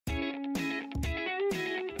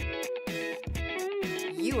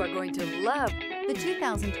You are going to love the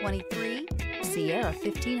 2023 Sierra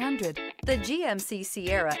 1500. The GMC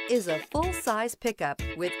Sierra is a full-size pickup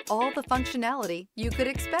with all the functionality you could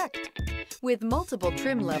expect. With multiple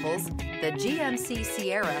trim levels, the GMC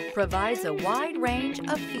Sierra provides a wide range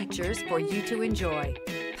of features for you to enjoy.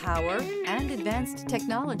 Power and advanced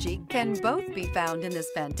technology can both be found in this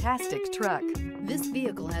fantastic truck. This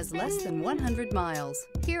vehicle has less than 100 miles.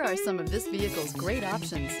 Here are some of this vehicle's great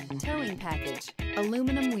options: towing package,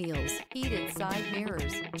 aluminum wheels, heated side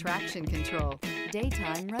mirrors, traction control,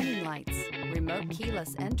 daytime running lights, remote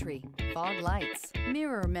keyless entry, fog lights,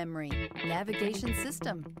 mirror memory, navigation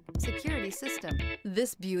system, security system.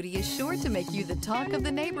 This beauty is sure to make you the talk of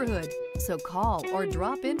the neighborhood. So call or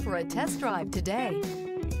drop in for a test drive today.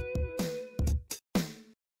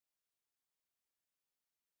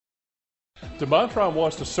 DeMontrond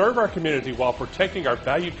wants to serve our community while protecting our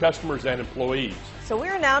valued customers and employees. So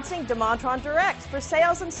we're announcing DeMontrond Direct for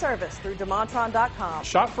sales and service through DeMontrond.com.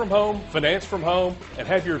 Shop from home, finance from home, and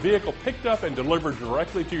have your vehicle picked up and delivered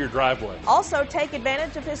directly to your driveway. Also, take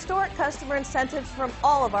advantage of historic customer incentives from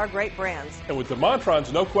all of our great brands. And with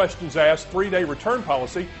DeMontrond's no questions asked 3-day return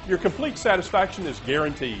policy, your complete satisfaction is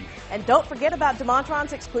guaranteed. And don't forget about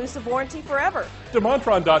DeMontrond's exclusive warranty forever.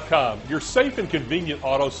 DeMontrond.com, your safe and convenient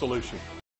auto solution.